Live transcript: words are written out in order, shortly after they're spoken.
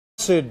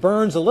It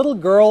burns a little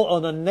girl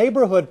on a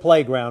neighborhood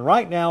playground.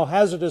 Right now,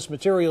 hazardous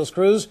materials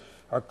crews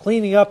are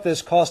cleaning up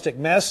this caustic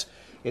mess.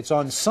 It's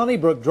on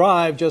SunnyBrook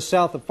Drive, just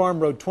south of Farm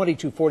Road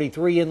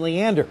 2243 in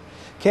Leander.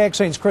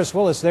 KXAN's Chris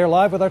Willis there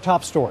live with our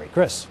top story.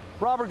 Chris.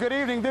 Robert, good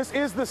evening. This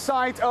is the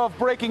site of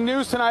breaking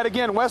news tonight.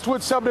 Again,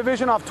 Westwood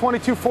subdivision off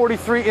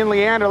 2243 in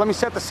Leander. Let me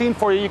set the scene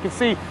for you. You can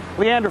see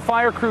Leander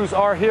fire crews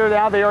are here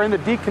now. They are in the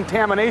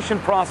decontamination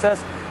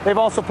process. They've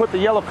also put the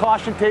yellow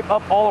caution tape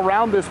up all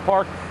around this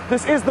park.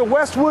 This is the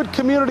Westwood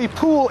Community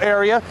Pool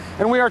area,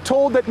 and we are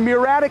told that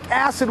muriatic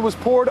acid was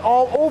poured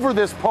all over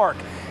this park.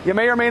 You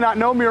may or may not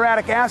know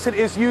muriatic acid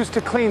is used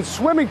to clean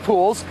swimming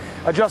pools,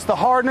 adjust the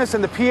hardness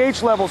and the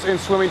pH levels in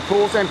swimming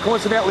pools, and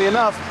coincidentally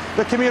enough,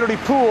 the community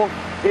pool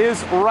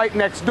is right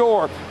next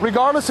door.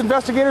 Regardless,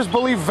 investigators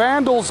believe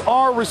vandals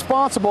are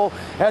responsible.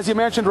 As you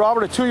mentioned,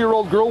 Robert, a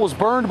 2-year-old girl was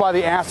burned by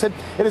the acid.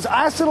 It is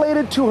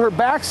isolated to her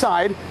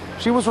backside.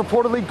 She was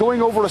reportedly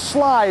going over a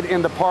slide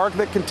in the park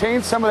that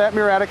contained some of that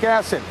muriatic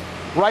acid.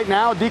 Right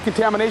now,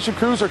 decontamination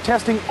crews are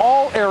testing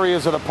all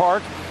areas of the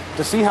park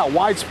to see how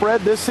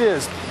widespread this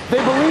is.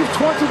 They believe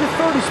 20 to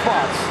 30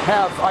 spots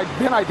have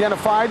been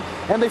identified,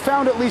 and they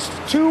found at least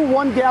 2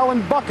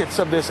 one-gallon buckets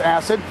of this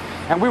acid.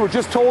 And we were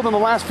just told in the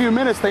last few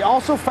minutes they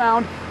also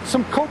found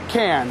some Coke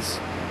cans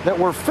that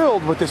were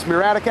filled with this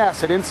muriatic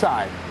acid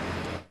inside.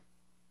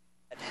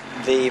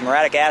 The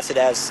muriatic acid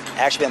has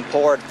actually been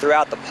poured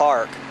throughout the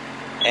park,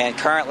 and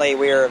currently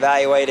we are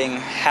evaluating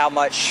how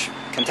much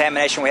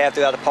contamination we have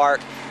throughout the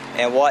park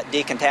and what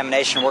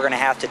decontamination we're going to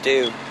have to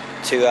do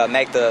to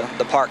make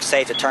the park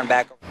safe to turn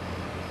back.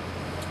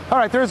 All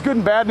right, there's good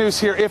and bad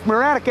news here. If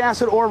muriatic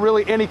acid, or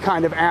really any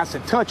kind of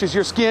acid, touches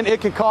your skin, it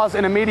can cause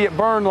an immediate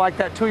burn like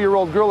that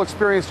 2-year-old girl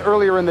experienced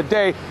earlier in the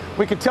day.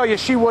 We can tell you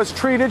she was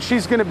treated.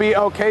 She's going to be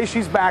okay.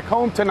 She's back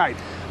home tonight.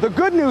 The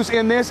good news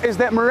in this is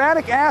that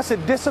muriatic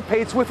acid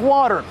dissipates with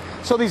water.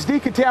 So these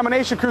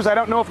decontamination crews, I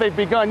don't know if they've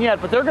begun yet,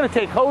 but they're going to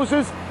take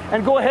hoses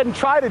and go ahead and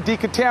try to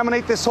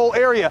decontaminate this whole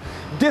area,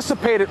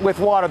 dissipate it with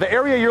water. The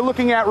area you're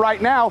looking at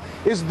right now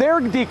is their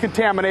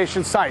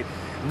decontamination site.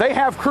 They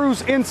have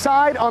crews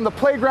inside on the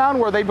playground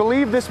where they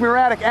believe this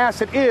muriatic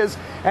acid is,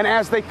 and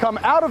as they come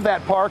out of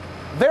that park,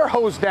 they're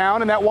hosed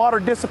down, and that water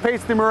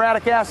dissipates the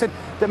muriatic acid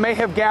that may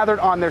have gathered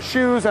on their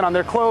shoes and on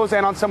their clothes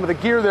and on some of the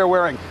gear they're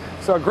wearing.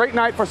 So a great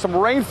night for some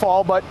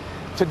rainfall, but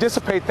to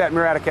dissipate that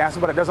muriatic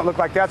acid, but it doesn't look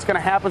like that's going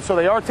to happen, so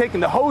they are taking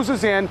the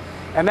hoses in,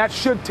 and that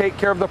should take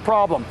care of the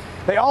problem.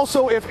 They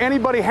also, if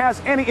anybody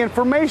has any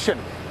information,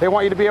 they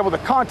want you to be able to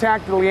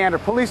contact the Leander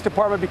Police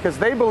Department because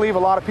they believe a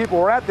lot of people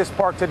were at this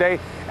park today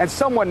and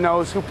someone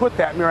knows who put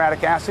that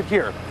muriatic acid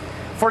here.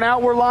 For now,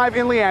 we're live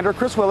in Leander.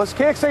 Chris Willis,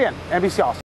 KXAN, NBC Austin.